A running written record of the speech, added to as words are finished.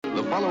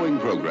following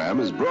program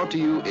is brought to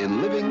you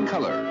in living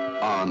color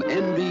on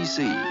NBC.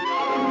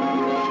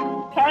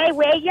 Hey,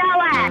 where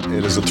y'all at?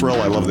 It is a thrill.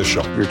 I love this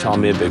show. You're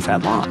telling me a big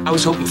fat lie. I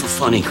was hoping for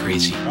funny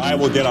crazy. I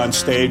will get on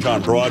stage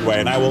on Broadway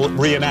and I will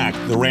reenact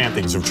the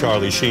rantings of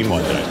Charlie Sheen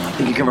one day.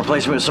 Think you can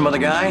replace me with some other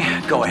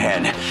guy? Go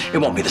ahead. It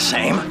won't be the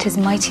same. 'Tis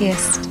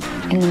mightiest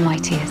in the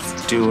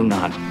mightiest. Do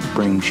not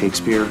bring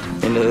Shakespeare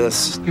into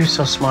this. You're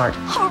so smart.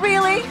 Oh,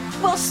 really?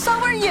 Well, so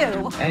are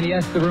you. And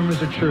yes, the rumors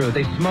are true.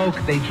 They smoke,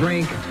 they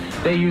drink,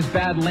 they use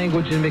bad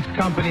language in mixed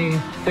company.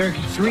 They're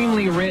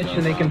extremely rich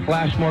and they can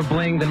flash more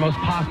bling than most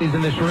posses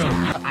in this room.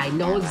 I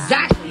know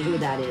exactly who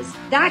that is.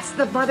 That's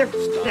the mother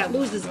that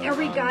loses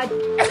every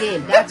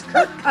game. That's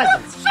Kirk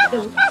Cousins.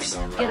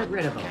 Get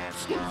rid of him.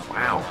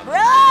 Wow.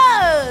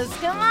 Bros,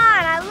 come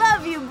on. I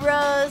love you,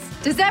 bros.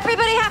 Does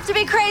everybody have to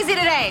be crazy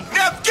today?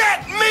 Now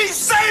get me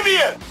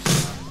Savior!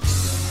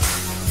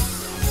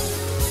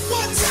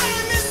 What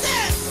time is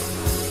that?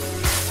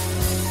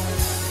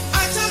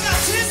 I took out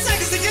 10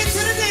 seconds to get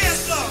to the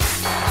dance floor.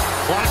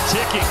 Clock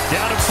ticking,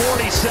 down to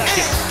 40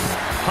 seconds.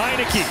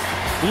 Heinicke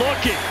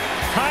looking.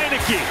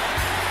 Heinicke.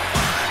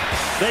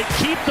 They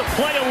keep the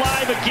play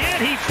alive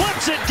again. He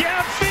flips it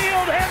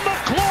downfield, and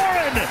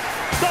McLaurin,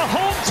 the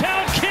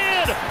hometown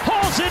kid,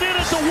 hauls it in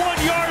at the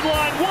 1-yard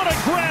line. What a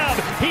grab.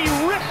 He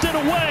ripped it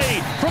away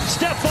from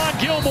Stephon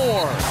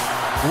Gilmore.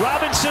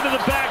 Robinson in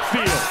the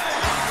backfield.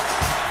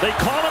 They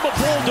call him a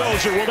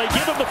bulldozer. Will they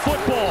give him the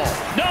football?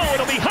 No,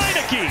 it'll be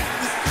Heinicke.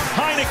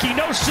 Heinicke,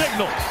 no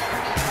signal.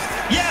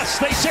 Yes,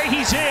 they say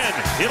he's in.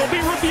 It'll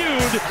be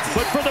reviewed,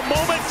 but for the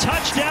moment,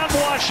 touchdown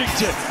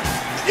Washington.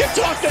 You're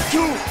talking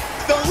to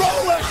the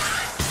Rolex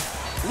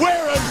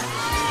wearing,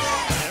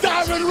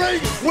 diamond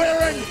ring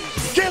wearing,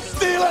 gift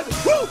stealing,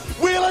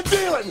 wheeling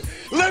dealing,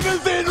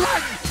 limousine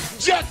riding,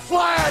 jet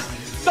flying,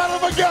 son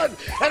of a gun,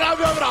 and I'm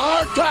having a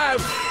hard time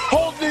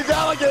holding these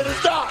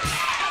alligators down.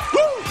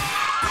 Woo!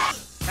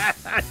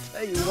 I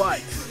tell you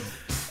what,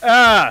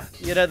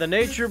 the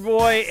Nature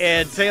Boy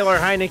and Taylor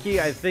Heinicke,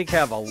 I think,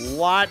 have a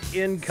lot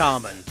in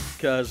common.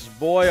 Because,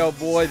 boy, oh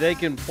boy, they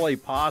can play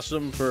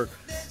possum for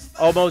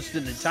almost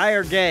an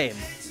entire game.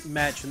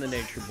 Match in the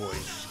Nature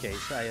Boy's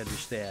case, I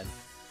understand.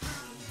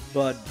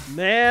 But,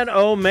 man,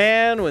 oh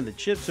man, when the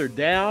chips are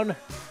down,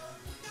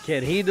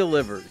 can he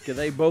deliver? Can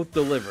they both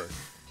deliver?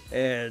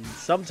 And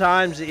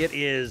sometimes it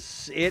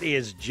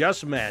is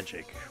just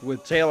magic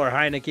with Taylor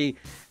Heinicke,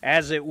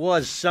 as it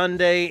was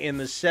Sunday in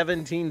the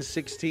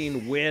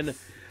 17-16 win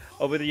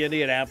over the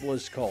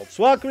Indianapolis Colts.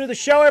 Welcome to the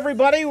show,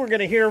 everybody. We're going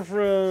to hear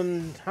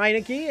from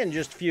Heinicke in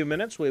just a few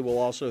minutes. We will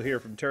also hear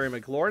from Terry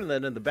McLaurin. And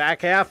then in the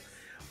back half,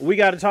 we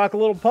got to talk a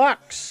little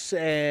pucks,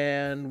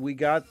 and we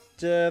got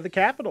the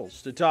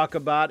Capitals to talk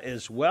about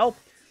as well.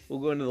 We'll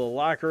go into the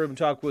locker room,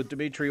 talk with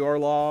Dmitry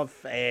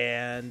Orlov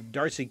and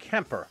Darcy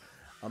Kemper,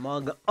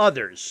 among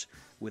others,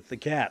 with the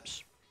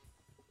Caps.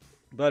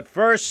 But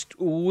first,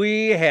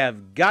 we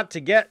have got to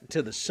get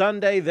to the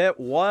Sunday that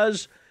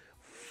was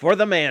for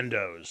the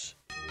Mandos.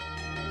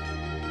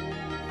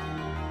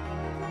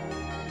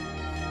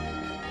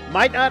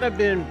 Might not have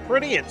been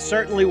pretty, it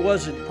certainly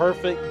wasn't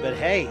perfect, but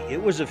hey,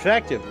 it was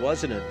effective,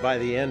 wasn't it, by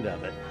the end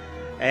of it,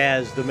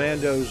 as the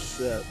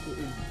Mandos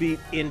beat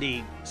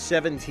Indy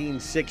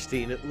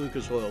 17-16 at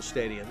Lucas Oil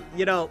Stadium.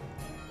 You know,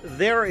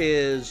 there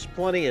is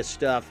plenty of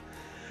stuff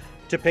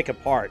to pick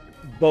apart,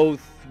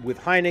 both with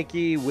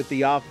Heinicke, with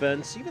the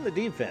offense, even the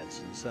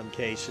defense in some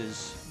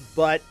cases,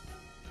 but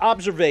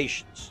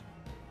observations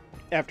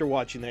after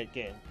watching that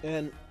game.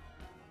 And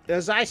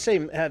as I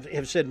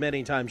have said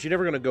many times, you're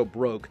never going to go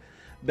broke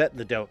betting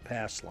the don't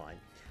pass line.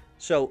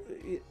 So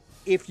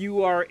if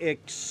you are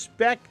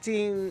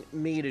expecting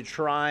me to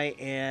try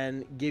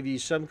and give you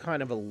some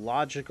kind of a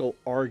logical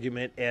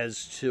argument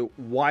as to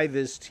why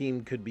this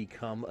team could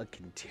become a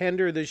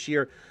contender this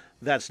year,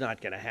 that's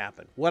not going to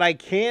happen. What I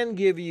can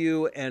give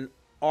you an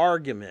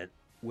argument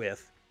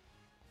with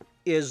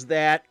is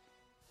that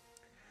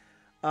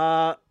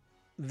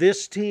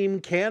this team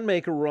can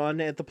make a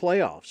run at the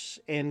playoffs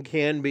and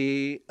can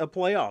be a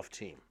playoff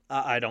team.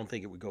 I don't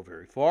think it would go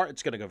very far.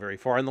 It's going to go very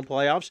far in the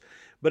playoffs,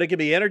 but it can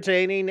be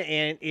entertaining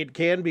and it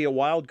can be a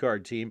wild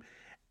card team.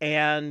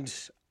 And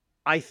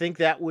I think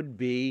that would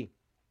be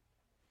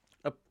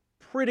a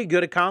pretty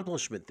good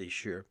accomplishment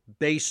this year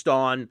based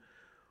on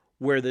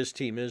where this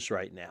team is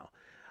right now.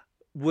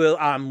 Well,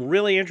 I'm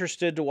really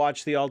interested to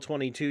watch the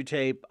All-22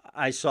 tape.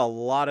 I saw a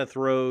lot of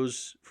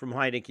throws from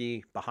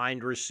Heinicke,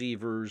 behind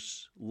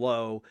receivers,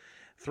 low.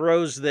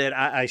 Throws that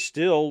I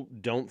still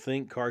don't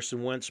think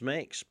Carson Wentz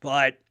makes.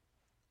 But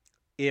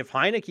if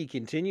Heinicke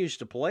continues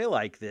to play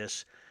like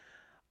this,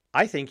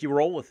 I think you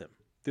roll with him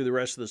through the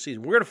rest of the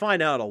season. We're going to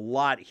find out a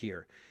lot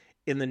here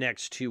in the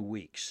next 2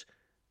 weeks,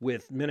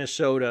 with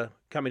Minnesota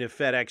coming to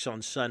FedEx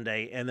on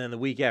Sunday, and then the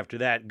week after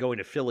that going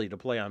to Philly to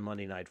play on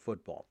Monday Night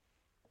Football.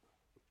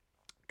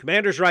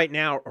 Commanders right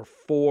now are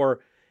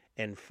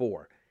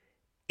 4-4.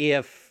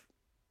 If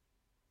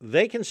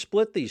they can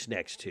split these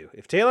next two,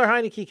 if Taylor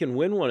Heinicke can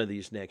win one of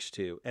these next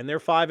two, and they're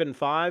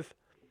 5-5,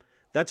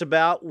 that's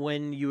about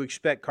when you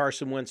expect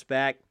Carson Wentz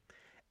back.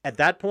 At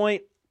that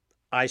point,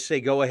 I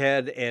say go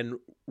ahead and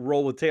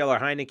roll with Taylor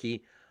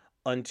Heineke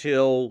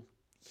until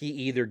he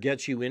either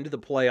gets you into the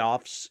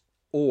playoffs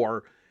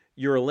or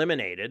you're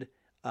eliminated,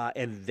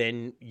 and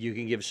then you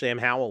can give Sam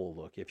Howell a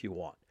look if you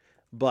want.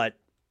 But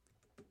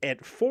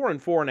at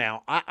 4-4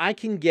 now, I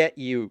can get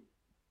you.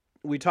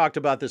 We talked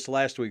about this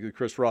last week with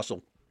Chris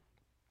Russell.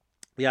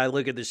 Yeah, I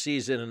look at the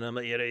season,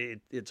 and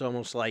it's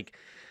almost like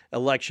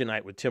election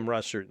night with Tim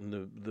Russert and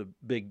the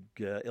big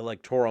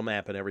electoral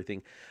map and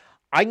everything.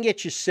 I can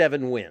get you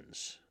 7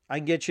 wins. I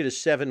can get you to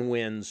 7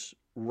 wins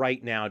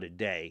right now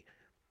today.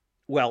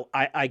 Well,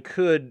 I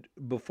could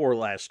before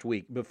last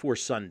week, before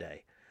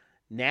Sunday.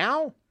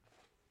 Now,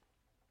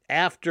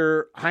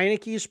 after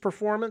Heineke's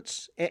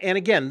performance, and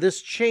again,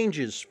 this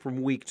changes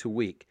from week to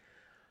week.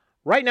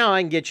 Right now,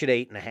 I can get you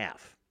to 8.5.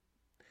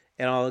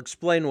 And I'll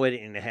explain what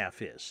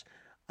 8.5 is.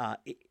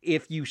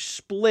 If you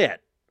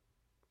split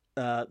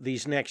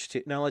these next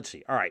two, now let's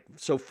see. All right,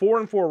 so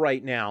 4-4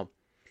 right now.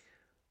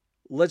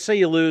 Let's say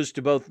you lose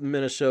to both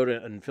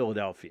Minnesota and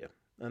Philadelphia,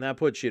 and that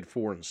puts you at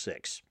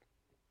 4-6.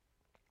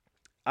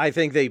 I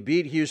think they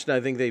beat Houston. I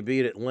think they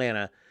beat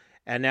Atlanta,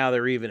 and now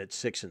they're even at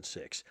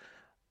 6-6.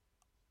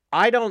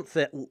 I don't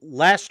think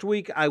last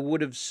week I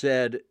would have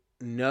said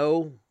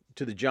no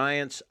to the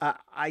Giants.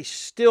 I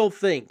still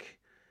think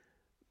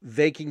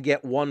they can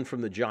get 1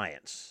 from the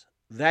Giants.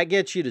 That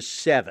gets you to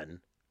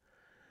 7.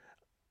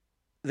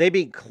 They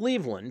beat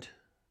Cleveland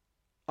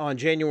on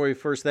January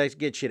 1st. That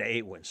gets you to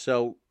 8 wins.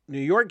 So New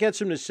York gets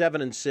them to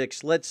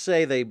 7-6. Let's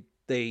say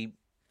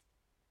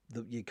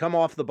you come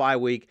off the bye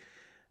week,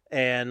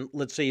 and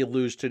let's say you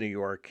lose to New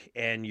York,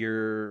 and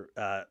you're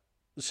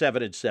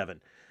 7-7.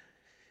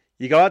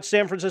 You go out to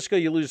San Francisco,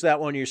 you lose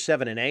that one, you're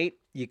 7-8.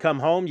 You come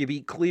home, you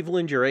beat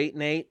Cleveland, you're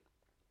 8-8.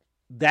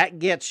 That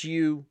gets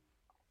you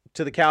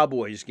to the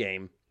Cowboys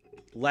game,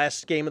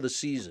 last game of the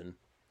season,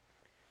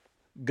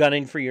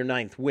 gunning for your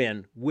 9th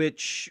win,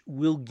 which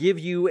will give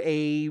you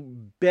a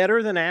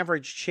better than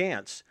average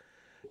chance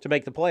to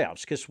make the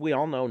playoffs, because we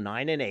all know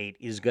 9-8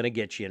 is going to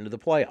get you into the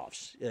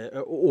playoffs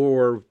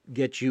or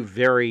get you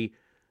very,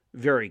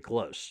 very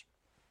close.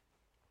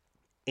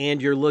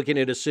 And you're looking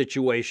at a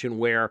situation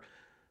where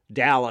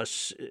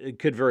Dallas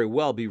could very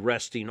well be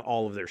resting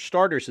all of their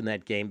starters in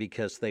that game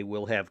because they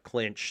will have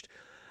clinched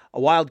a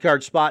wild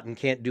card spot and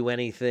can't do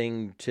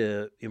anything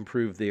to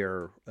improve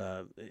their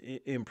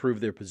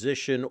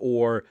position,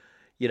 or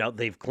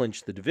they've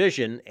clinched the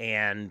division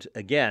and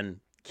again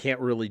can't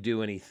really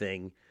do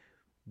anything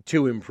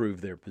to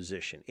improve their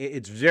position.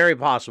 It's very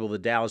possible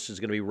that Dallas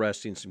is going to be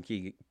resting some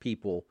key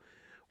people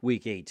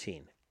week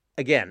 18.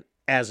 Again,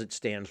 as it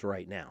stands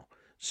right now.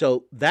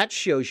 So that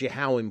shows you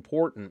how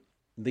important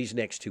these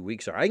next 2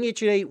 weeks are. I can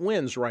get you to 8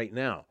 wins right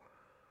now,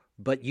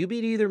 but you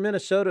beat either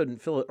Minnesota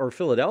or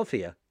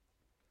Philadelphia,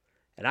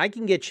 and I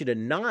can get you to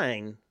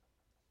 9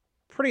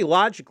 pretty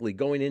logically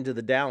going into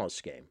the Dallas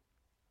game.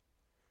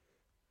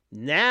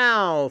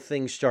 Now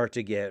things start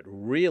to get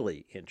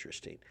really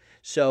interesting.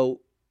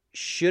 So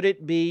should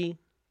it be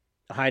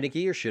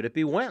Heineke or should it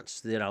be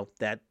Wentz?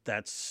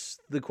 That's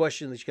the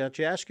question that you got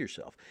to ask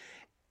yourself.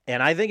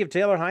 And I think if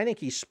Taylor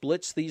Heineke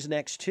splits these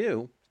next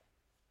 2,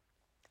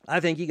 I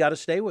think you got to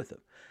stay with him.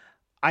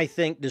 I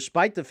think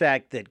despite the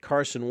fact that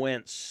Carson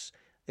Wentz,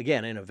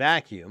 again, in a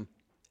vacuum,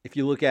 if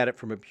you look at it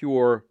from a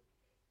pure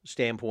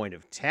standpoint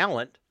of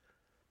talent,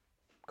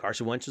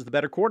 Carson Wentz is the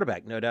better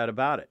quarterback, no doubt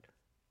about it.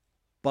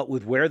 But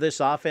with where this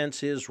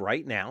offense is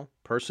right now,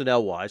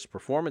 personnel-wise,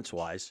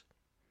 performance-wise,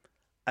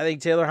 I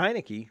think Taylor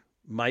Heineke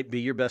might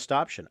be your best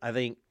option. I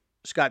think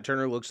Scott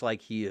Turner looks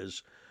like he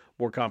is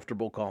more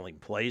comfortable calling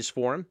plays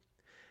for him.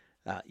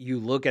 You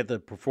look at the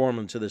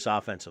performance of this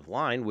offensive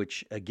line,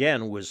 which,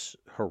 again, was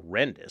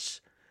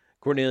horrendous.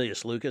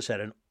 Cornelius Lucas had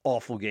an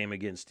awful game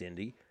against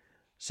Indy.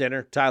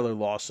 Center Tyler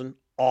Larson,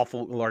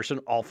 awful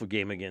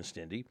game against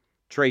Indy.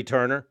 Trey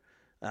Turner.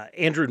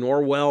 Andrew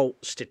Norwell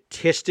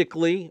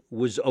statistically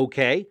was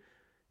okay.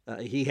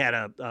 He had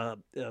a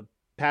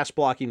pass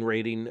blocking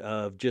rating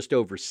of just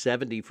over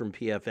 70 from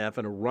PFF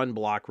and a run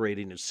block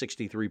rating of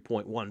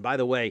 63.1. By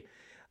the way,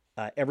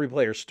 every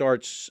player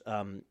starts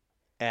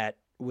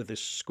with a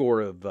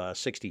score of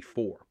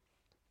 64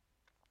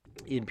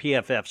 in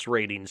PFF's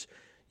ratings,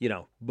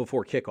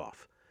 before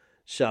kickoff.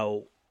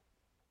 So,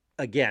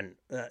 again,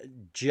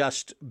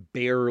 just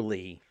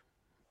barely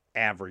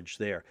average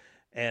there.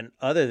 And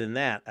other than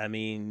that, I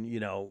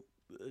mean,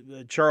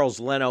 Charles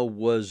Leno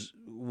was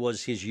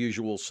his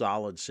usual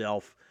solid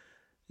self,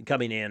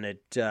 coming in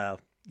at,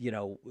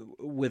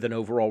 with an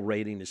overall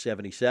rating of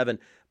 77.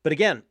 But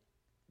again,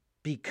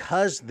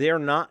 because they're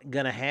not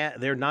going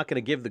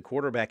to give the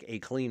quarterback a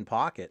clean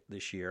pocket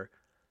this year,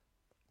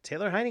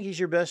 Taylor Heineke's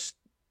your best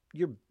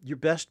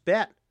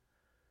bet,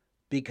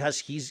 because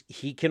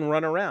he can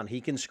run around,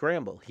 he can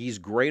scramble, he's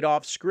great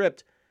off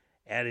script,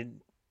 and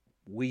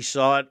we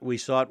saw it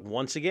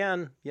once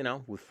again.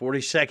 With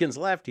 40 seconds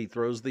left, he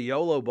throws the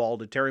YOLO ball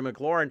to Terry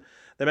McLaurin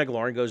that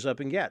McLaurin goes up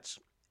and gets.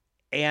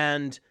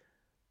 And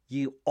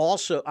you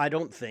also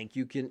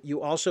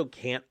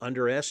can't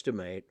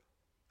underestimate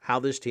how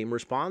this team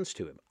responds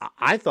to him.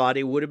 I thought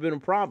it would have been a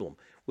problem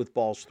with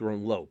balls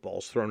thrown low,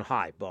 balls thrown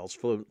high, balls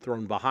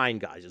thrown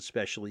behind guys,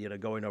 especially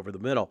going over the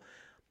middle.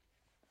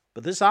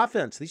 But this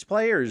offense, these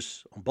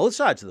players on both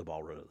sides of the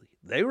ball, really,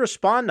 they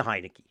respond to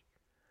Heinicke.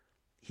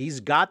 He's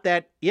got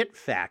that it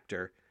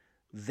factor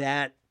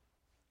that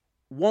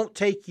won't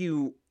take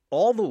you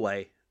all the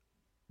way,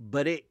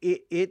 but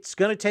it's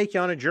going to take you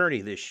on a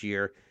journey this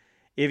year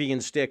if you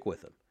can stick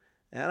with him.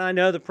 And I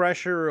know the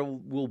pressure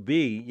will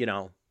be,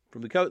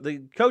 from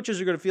the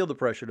coaches are going to feel the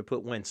pressure to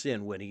put Wentz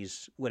in when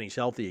he's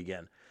healthy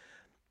again.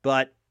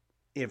 But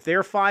if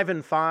they're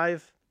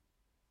 5-5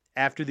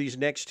 after these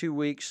next 2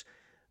 weeks,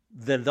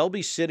 then they'll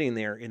be sitting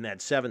there in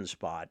that 7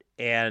 spot.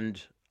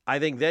 And I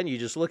think then you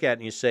just look at it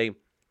and you say,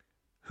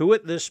 who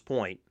at this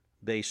point,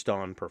 based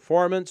on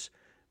performance,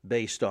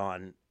 based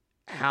on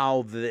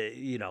how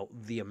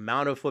the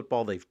amount of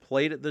football they've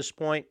played at this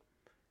point,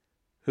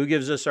 who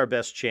gives us our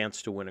best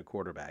chance to win a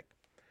quarterback?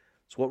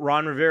 It's what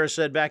Ron Rivera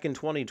said back in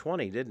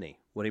 2020, didn't he,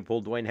 when he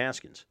pulled Dwayne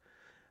Haskins?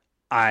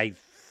 I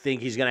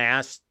think he's going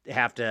to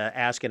have to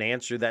ask and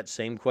answer that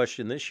same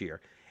question this year.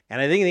 And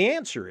I think the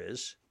answer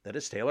is that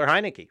it's Taylor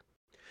Heinicke.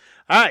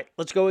 All right,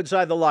 let's go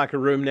inside the locker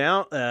room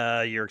now.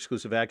 Your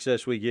exclusive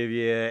access we give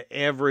you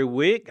every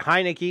week.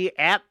 Heinicke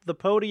at the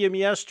podium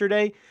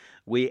yesterday.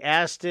 We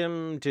asked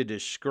him to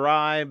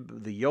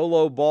describe the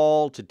YOLO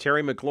ball to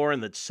Terry McLaurin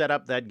that set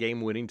up that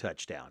game-winning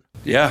touchdown.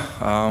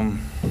 Yeah,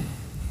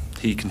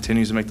 he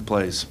continues to make the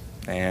plays,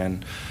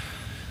 and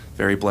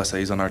very blessed that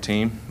he's on our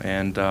team.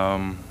 And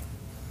I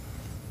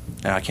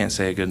can't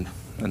say good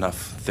enough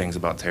things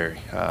about Terry.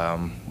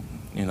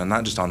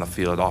 Not just on the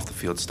field, off the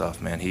field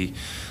stuff, man. He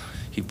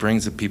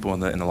brings the people in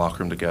the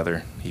locker room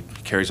together. He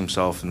carries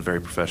himself in a very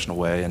professional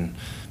way, and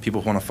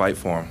people want to fight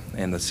for him.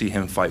 And to see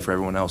him fight for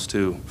everyone else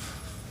too,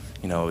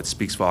 it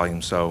speaks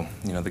volumes. So,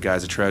 the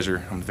guy's a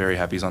treasure. I'm very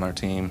happy he's on our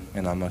team,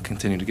 and I'm going to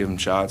continue to give him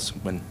shots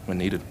when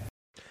needed.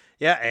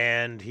 Yeah,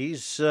 and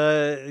he's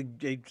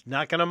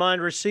not going to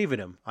mind receiving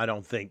him, I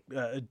don't think.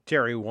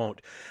 Terry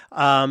won't.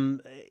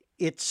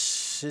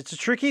 It's a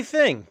tricky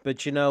thing, but,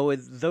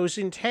 those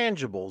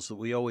intangibles that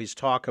we always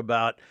talk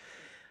about,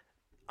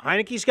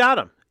 Heinicke's got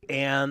them,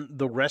 and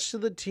the rest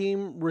of the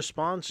team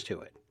responds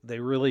to it. They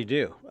really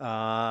do.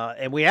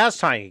 And we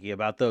asked Heinicke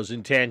about those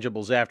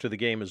intangibles after the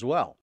game as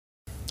well.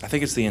 I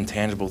think it's the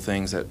intangible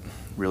things that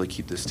really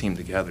keep this team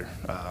together.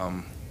 A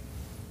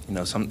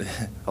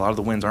lot of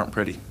the wins aren't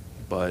pretty,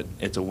 but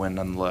it's a win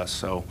nonetheless.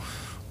 So,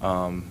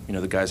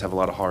 the guys have a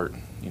lot of heart.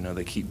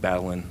 They keep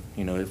battling.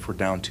 If we're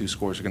down 2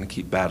 scores, we're going to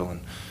keep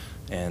battling.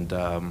 And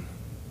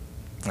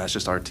that's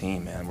just our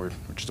team, man. We're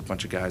just a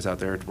bunch of guys out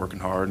there working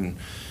hard and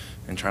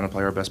trying to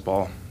play our best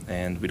ball,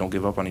 and we don't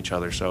give up on each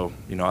other. So,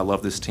 I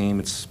love this team.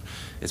 It's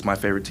my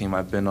favorite team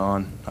I've been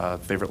on,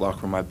 favorite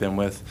locker room I've been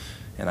with,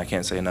 and I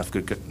can't say enough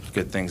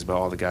good things about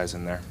all the guys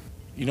in there.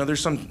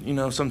 There's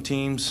some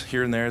teams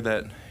here and there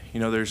that,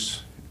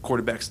 there's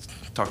quarterbacks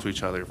talk to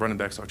each other, running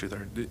backs talk to each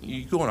other.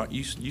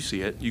 You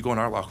see it. You go in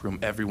our locker room,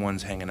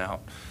 everyone's hanging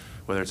out,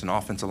 whether it's an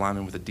offensive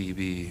lineman with a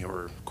DB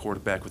or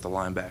quarterback with a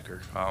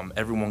linebacker.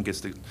 Everyone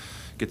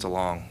gets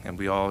along, and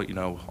we all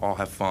all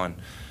have fun.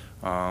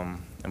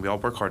 And we all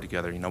work hard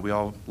together. We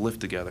all live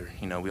together.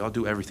 We all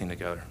do everything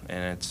together,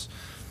 and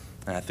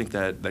I think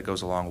that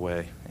goes a long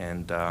way.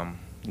 And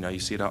you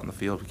see it out in the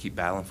field. We keep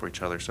battling for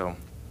each other. So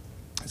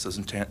it's those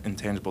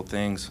intangible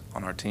things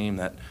on our team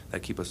that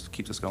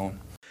keeps us going.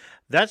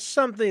 That's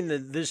something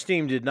that this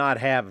team did not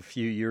have a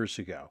few years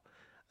ago.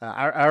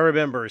 I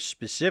remember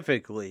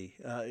specifically,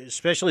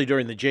 especially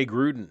during the Jay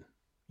Gruden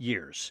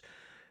years,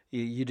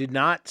 you did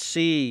not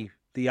see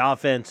the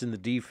offense and the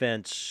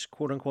defense,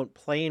 quote unquote,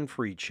 playing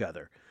for each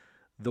other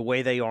the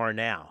way they are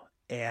now.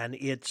 And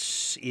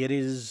it's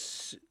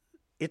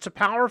a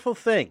powerful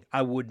thing.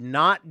 I would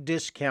not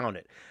discount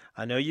it.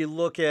 I know you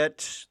look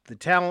at the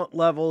talent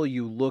level,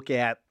 you look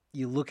at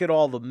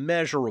all the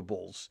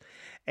measurables,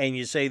 and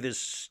you say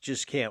this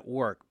just can't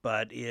work.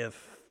 But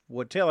if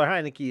what Taylor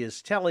Heinicke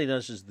is telling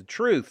us is the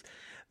truth,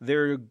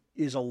 there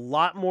is a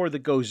lot more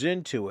that goes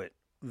into it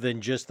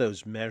than just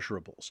those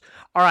measurables.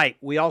 All right,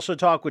 we also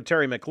talked with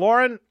Terry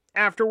McLaurin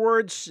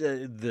afterwards,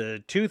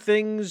 the 2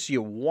 things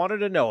you wanted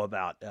to know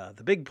about,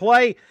 the big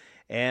play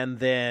and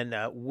then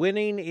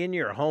winning in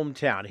your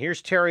hometown.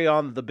 Here's Terry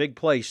on the big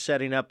play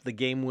setting up the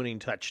game-winning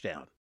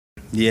touchdown.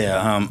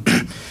 Yeah,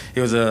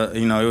 it was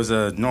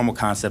a normal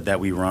concept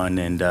that we run,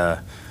 and I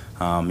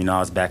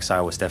was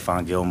backside with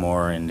Stephon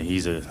Gilmore, and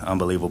he's an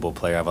unbelievable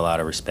player. I have a lot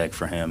of respect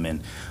for him.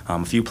 And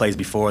a few plays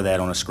before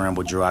that on a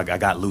scramble drill, I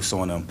got loose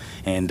on him,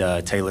 and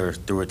Taylor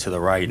threw it to the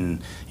right.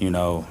 And,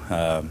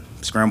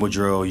 scramble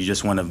drill, you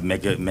just want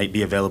to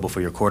be available for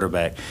your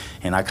quarterback.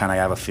 And I kind of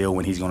have a feel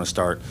when he's going to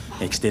start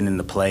extending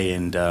the play.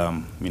 And,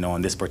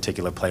 on this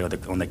particular play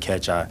on the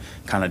catch, I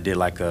kind of did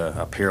like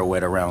a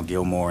pirouette around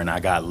Gilmore, and I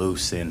got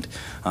loose. And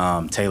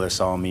Taylor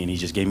saw me, and he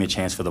just gave me a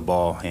chance for the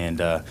ball.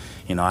 And,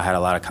 I had a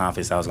lot of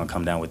confidence I was going to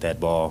come down with that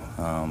ball.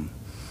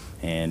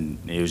 And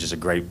it was just a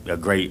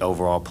great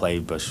overall play,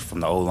 but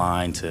from the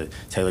O-line to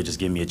Taylor just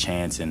giving me a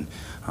chance. And,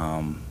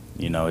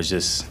 it's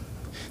just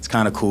it's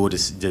kind of cool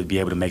to be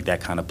able to make that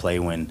kind of play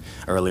when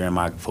earlier in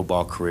my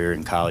football career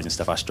in college and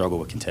stuff, I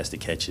struggled with contested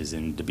catches,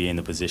 and to be in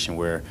the position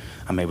where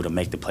I'm able to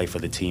make the play for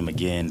the team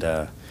again,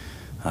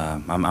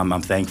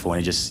 I'm thankful,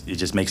 and it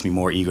just makes me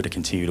more eager to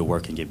continue to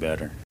work and get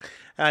better.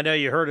 I know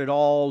you heard it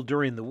all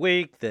during the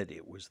week that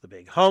it was the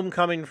big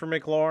homecoming for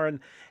McLaurin,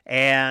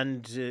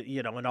 and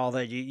and all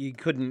that. You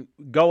couldn't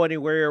go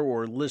anywhere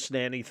or listen to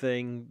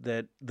anything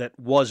that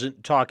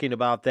wasn't talking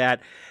about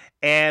that.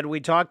 And we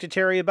talked to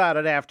Terry about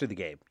it after the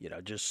game.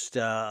 Just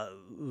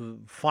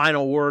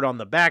final word on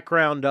the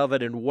background of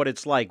it and what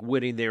it's like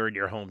winning there in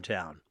your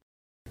hometown.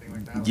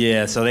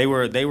 Yeah, so they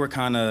were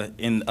kind of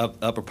in the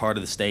upper part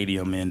of the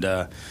stadium, and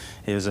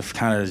it was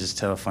just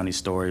tell a funny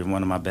story.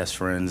 One of my best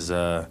friends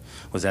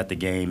was at the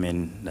game,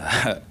 and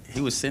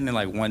he was sitting in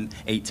like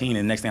 118,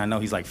 and next thing I know,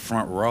 he's like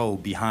front row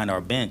behind our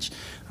bench.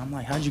 I'm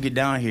like, how'd you get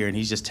down here? And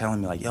he's just telling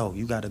me like, yo,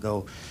 you got to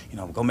go,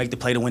 go make the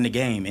play to win the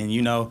game. And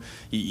your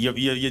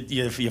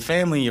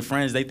family and your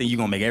friends, they think you're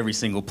gonna make every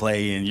single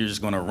play, and you're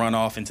just gonna run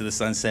off into the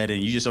sunset,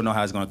 and you just don't know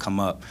how it's gonna come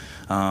up.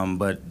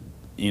 But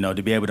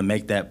to be able to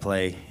make that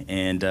play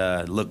and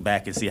look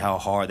back and see how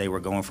hard they were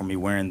going for me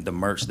wearing the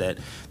merch, that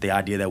the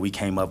idea that we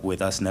came up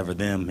with, us, never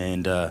them.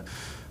 And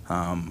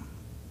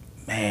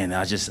man,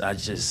 I'm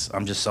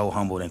just so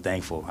humbled and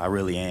thankful. I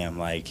really am.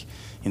 Like,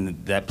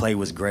 that play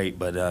was great,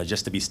 but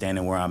just to be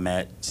standing where I'm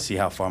at, to see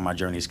how far my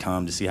journey's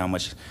come, to see how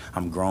much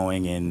I'm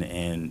growing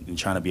and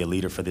trying to be a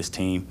leader for this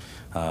team,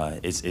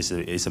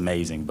 it's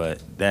amazing.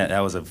 But that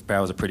was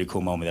a pretty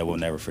cool moment that we'll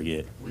never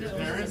forget.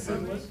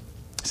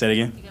 Say it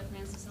again.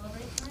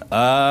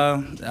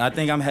 I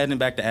think I'm heading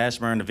back to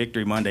Ashburn. The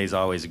Victory Monday is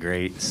always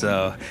great.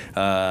 So,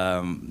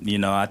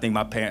 I think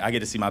I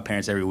get to see my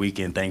parents every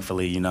weekend,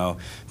 thankfully,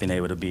 being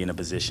able to be in a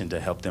position to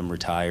help them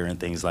retire and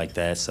things like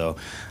that. So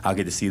I'll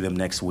get to see them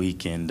next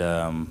week, and,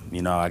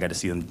 I got to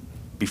see them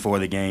before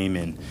the game,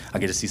 and I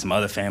get to see some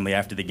other family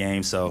after the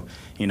game. So,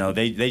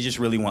 they just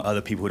really want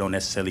other people who don't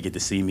necessarily get to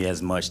see me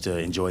as much to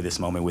enjoy this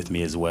moment with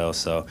me as well.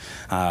 So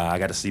I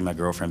got to see my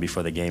girlfriend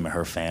before the game and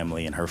her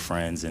family and her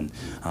friends. And,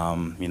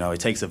 it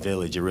takes a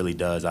village. It really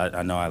does.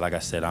 I know, like I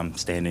said, I'm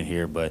standing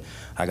here, but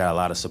I got a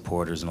lot of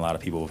supporters and a lot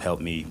of people who have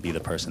helped me be the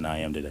person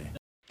I am today.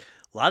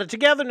 A lot of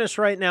togetherness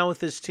right now with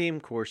this team.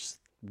 Of course,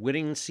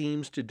 winning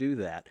seems to do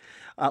that.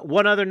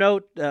 One other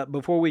note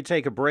before we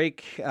take a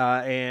break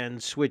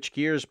and switch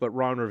gears, but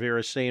Ron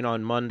Rivera saying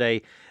on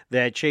Monday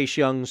that Chase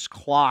Young's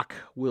clock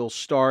will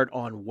start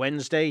on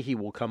Wednesday. He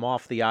will come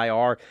off the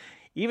IR.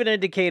 Even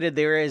indicated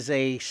there is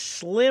a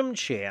slim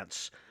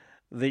chance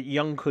that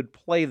Young could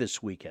play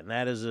this weekend.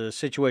 That is a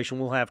situation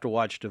we'll have to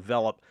watch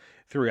develop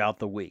throughout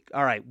the week.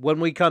 All right, when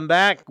we come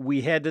back,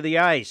 we head to the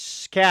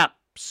ice.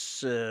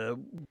 Caps,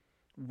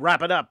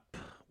 wrap it up.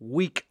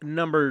 Week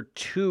number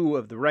 2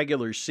 of the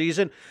regular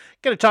season.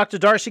 Going to talk to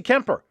Darcy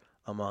Kemper,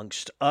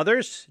 amongst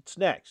others. It's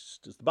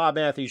next as the Bob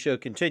Matthews Show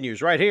continues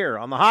right here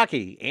on the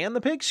Hockey and the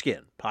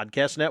Pigskin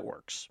Podcast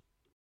Networks.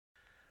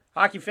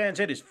 Hockey fans,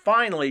 it is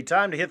finally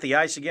time to hit the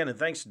ice again, and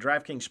thanks to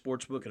DraftKings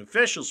Sportsbook, an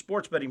official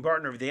sports betting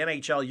partner of the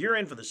NHL, you're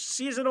in for the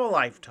season of a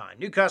lifetime.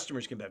 New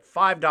customers can bet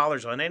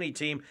 $5 on any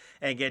team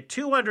and get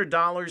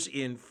 $200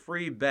 in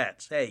free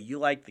bets. Hey, you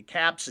like the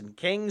Caps and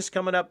Kings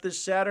coming up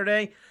this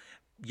Saturday?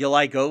 You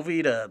like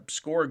Ovi to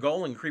score a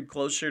goal and creep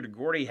closer to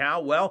Gordie Howe?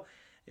 Well,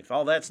 if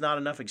all that's not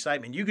enough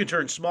excitement, you can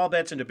turn small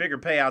bets into bigger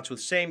payouts with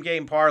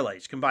same-game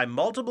parlays. Combine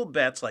multiple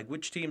bets like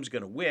which team's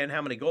going to win,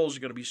 how many goals are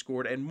going to be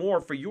scored, and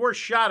more for your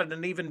shot at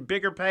an even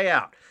bigger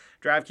payout.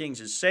 DraftKings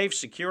is safe,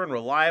 secure, and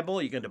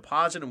reliable. You can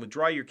deposit and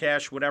withdraw your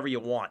cash whenever you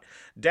want.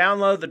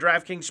 Download the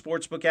DraftKings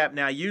Sportsbook app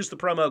now. Use the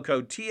promo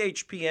code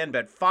THPN.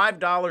 Bet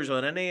 $5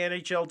 on any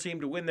NHL team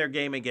to win their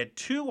game and get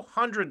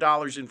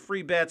 $200 in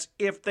free bets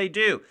if they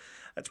do.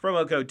 That's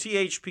promo code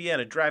THPN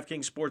at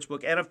DraftKings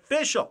Sportsbook, an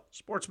official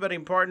sports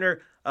betting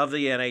partner of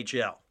the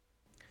NHL.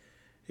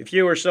 If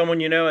you or someone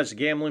you know has a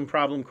gambling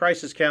problem,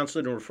 crisis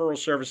counseling and referral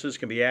services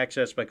can be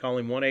accessed by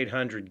calling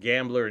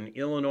 1-800-GAMBLER in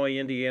Illinois,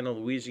 Indiana,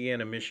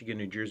 Louisiana, Michigan,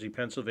 New Jersey,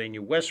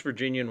 Pennsylvania, West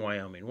Virginia, and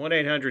Wyoming.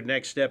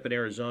 1-800-NEXT-STEP in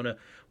Arizona.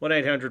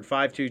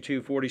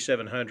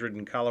 1-800-522-4700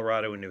 in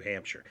Colorado and New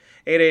Hampshire.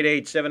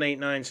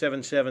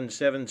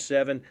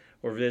 888-789-7777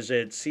 or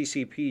visit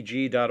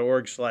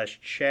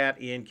ccpg.org/chat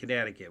in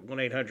Connecticut.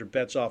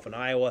 1-800-BETS-OFF in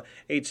Iowa.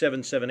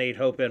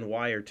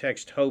 877-8-HOPE-NY or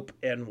text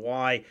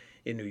HOPE-NY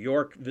in New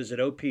York. Visit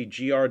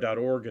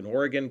opgr.org in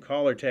Oregon.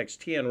 Call or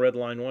text TN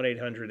Redline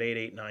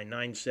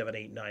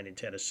 1-800-889-9789 in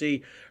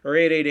Tennessee or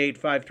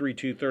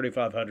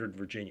 888-532-3500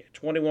 Virginia.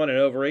 21 and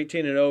over,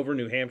 18 and over,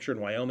 New Hampshire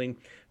and Wyoming.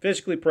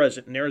 Physically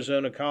present in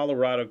Arizona,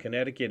 Colorado,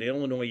 Connecticut,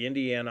 Illinois,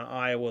 Indiana,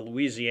 Iowa,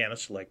 Louisiana,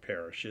 select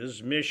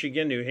parishes,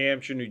 Michigan, New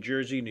Hampshire, New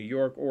Jersey, New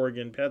York,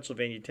 Oregon,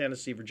 Pennsylvania,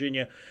 Tennessee,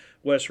 Virginia,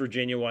 West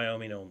Virginia,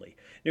 Wyoming only.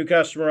 New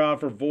customer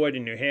offer void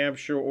in New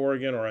Hampshire,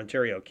 Oregon, or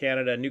Ontario,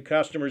 Canada. New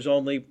customers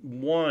only,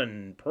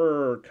 one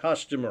per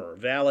customer.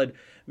 Valid,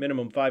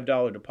 minimum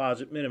 $5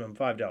 deposit, minimum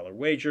 $5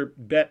 wager.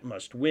 Bet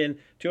must win.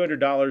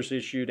 $200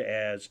 issued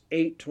as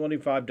 8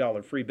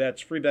 $25 free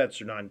bets. Free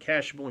bets are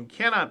non-cashable and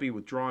cannot be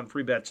withdrawn.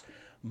 Free bets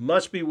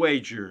Must be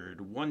wagered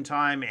one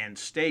time, and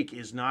stake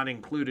is not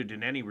included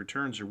in any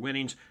returns or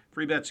winnings.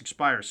 Free bets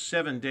expire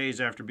 7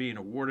 days after being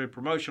awarded.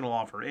 Promotional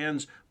offer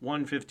ends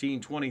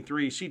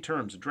 1/15/23. See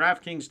terms at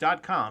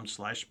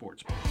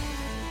DraftKings.com/sportsbook.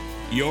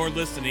 You're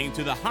listening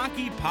to the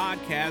Hockey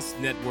Podcast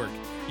Network,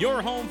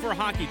 your home for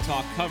hockey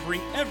talk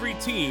covering every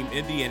team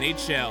in the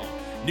NHL.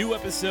 New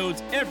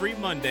episodes every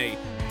Monday.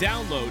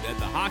 Download at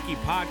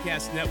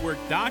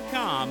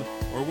thehockeypodcastnetwork.com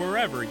or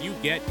wherever you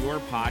get your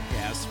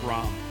podcasts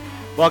from.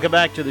 Welcome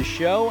back to the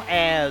show.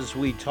 As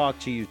we talk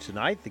to you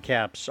tonight, the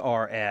Caps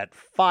are at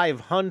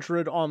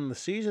 500 on the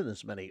season,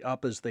 as many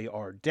up as they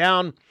are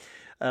down.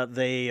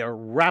 They are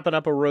wrapping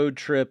up a road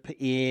trip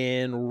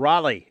in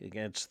Raleigh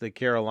against the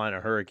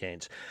Carolina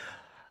Hurricanes.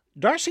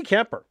 Darcy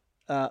Kuemper,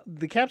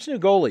 the Caps' new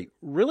goalie,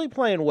 really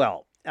playing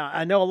well.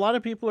 I know a lot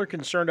of people are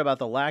concerned about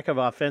the lack of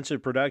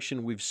offensive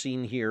production we've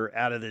seen here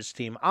out of this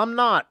team. I'm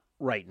not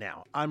right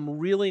now. I'm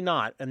really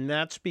not, and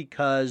that's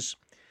because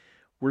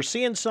we're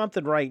seeing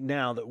something right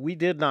now that we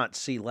did not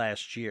see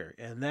last year,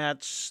 and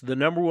that's the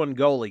number one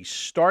goalie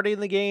starting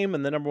the game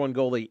and the number one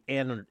goalie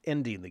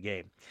ending the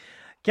game.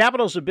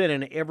 Capitals have been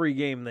in every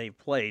game they've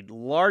played,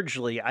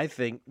 largely, I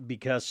think,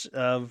 because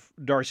of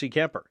Darcy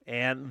Kuemper,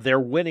 and they're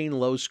winning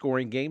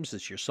low-scoring games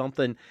this year,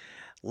 something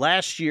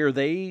last year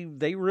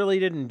they really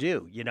didn't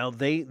do. You know,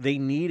 they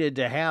needed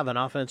to have an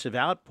offensive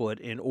output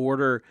in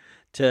order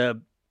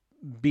to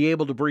be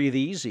able to breathe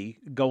easy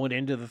going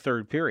into the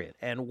third period.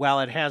 And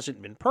while it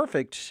hasn't been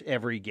perfect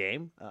every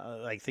game,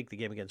 I think the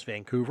game against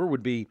Vancouver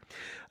would be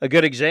a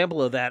good example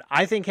of that.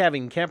 I think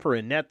having Kuemper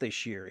in net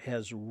this year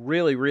has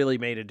really, really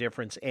made a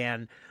difference,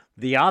 and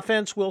the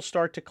offense will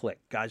start to click.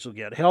 Guys will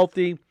get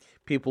healthy.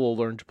 People will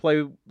learn to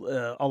play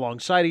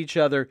alongside each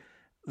other.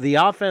 The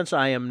offense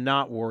I am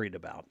not worried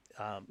about.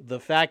 The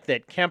fact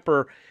that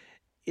Kuemper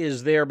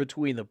is there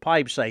between the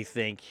pipes, I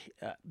think,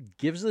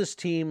 gives this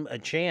team a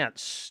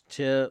chance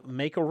to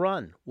make a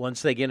run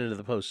once they get into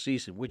the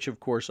postseason, which, of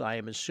course, I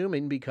am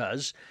assuming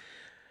because,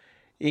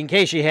 in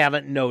case you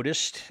haven't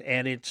noticed,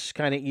 and it's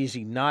kind of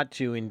easy not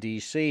to in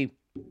D.C.,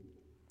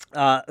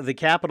 the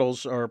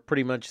Capitals are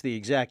pretty much the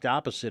exact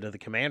opposite of the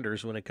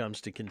Commanders when it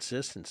comes to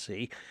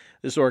consistency.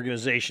 This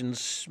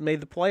organization's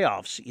made the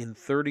playoffs in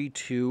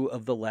 32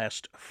 of the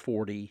last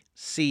 40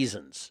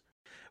 seasons.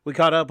 We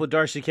caught up with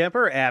Darcy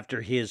Kuemper after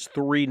his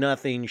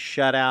 3-0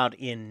 shutout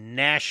in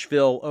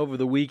Nashville over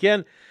the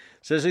weekend.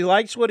 Says he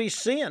likes what he's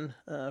seeing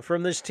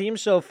from this team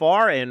so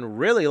far and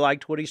really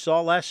liked what he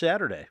saw last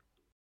Saturday.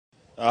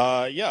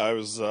 I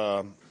was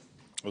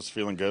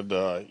feeling good,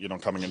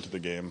 coming into the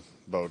game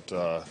about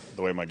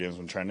the way my game's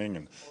been trending.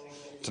 And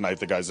tonight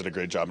the guys did a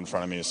great job in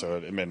front of me, so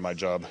it made my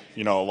job,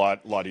 a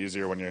lot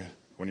easier when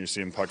you're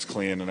seeing pucks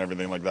clean and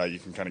everything like that. You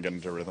can kind of get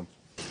into a rhythm.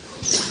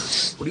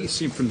 What do you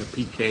see from the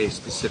PK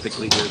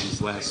specifically here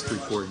these last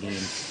 3-4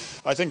 games?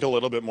 I think a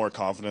little bit more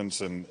confidence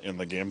in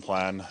the game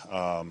plan.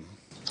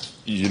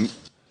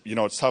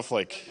 It's tough,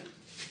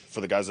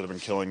 for the guys that have been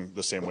killing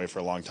the same way for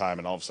a long time,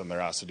 and all of a sudden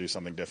they're asked to do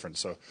something different.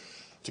 So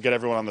to get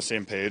everyone on the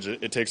same page,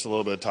 it takes a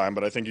little bit of time,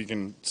 but I think you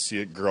can see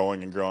it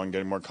growing and growing,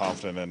 getting more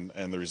confident,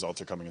 and the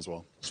results are coming as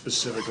well.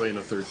 Specifically in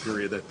the third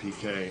period, that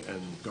PK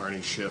and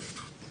Garney's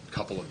shift,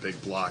 couple of big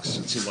blocks.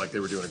 It seemed like they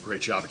were doing a great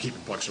job of keeping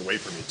pucks away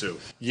from you, too.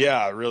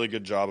 Yeah, really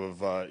good job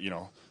of,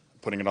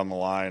 putting it on the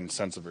line,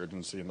 sense of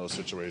urgency in those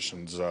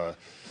situations. I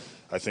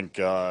think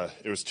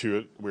it was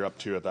 2, we were up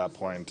 2 at that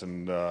point,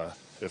 and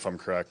if I'm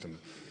correct, and,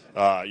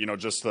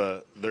 just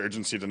the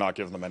urgency to not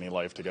give them any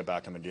life to get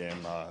back in the game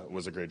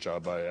was a great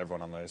job by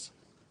everyone on the ice.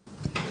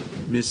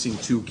 Missing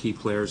 2 key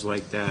players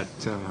like that,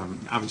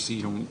 obviously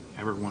you don't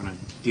ever want to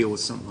deal with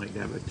something like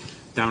that, but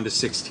down to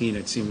 16,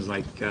 it seems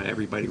like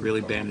everybody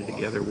really banded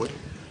together. What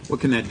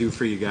can that do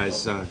for you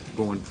guys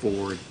going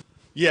forward?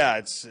 Yeah,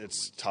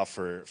 it's tough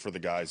for the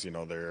guys.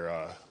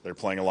 They're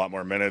playing a lot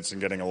more minutes and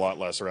getting a lot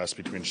less rest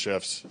between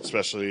shifts,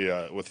 especially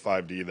with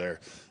 5D there.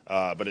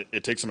 But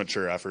it takes a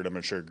mature effort, a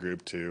mature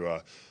group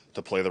to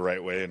play the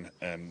right way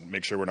and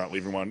make sure we're not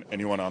leaving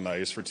anyone on the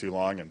ice for too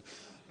long. And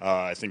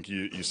I think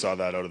you saw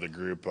that out of the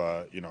group,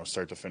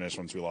 start to finish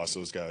once we lost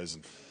those guys.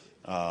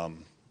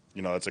 And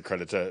that's a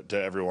credit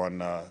to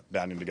everyone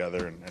banding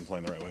together and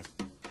playing the right way.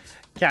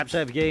 Caps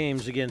have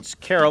games against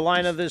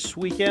Carolina this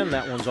weekend.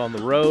 That one's on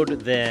the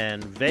road.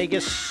 Then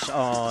Vegas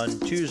on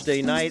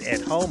Tuesday night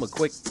at home. A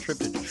quick trip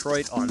to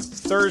Detroit on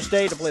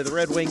Thursday to play the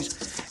Red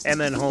Wings. And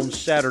then home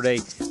Saturday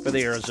for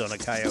the Arizona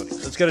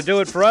Coyotes. That's going to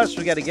do it for us.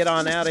 We got to get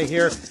on out of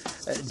here.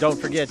 Don't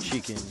forget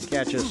you can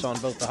catch us on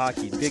both the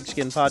Hockey and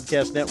Pigskin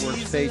Podcast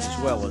Networks page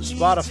as well as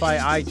Spotify,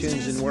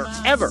 iTunes, and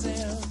wherever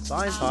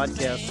fine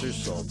podcasts are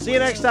sold. See you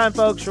next time,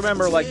 folks.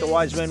 Remember, like the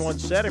wise men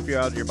once said, if you're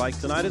out on your bike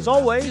tonight, as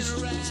always,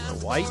 wear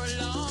white.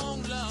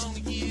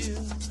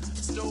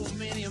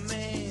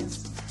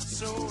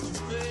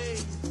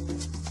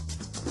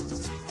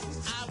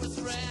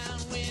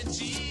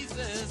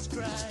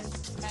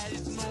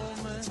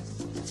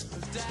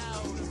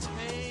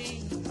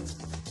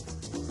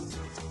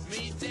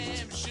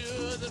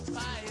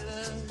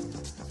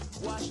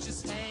 Washed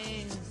his hands.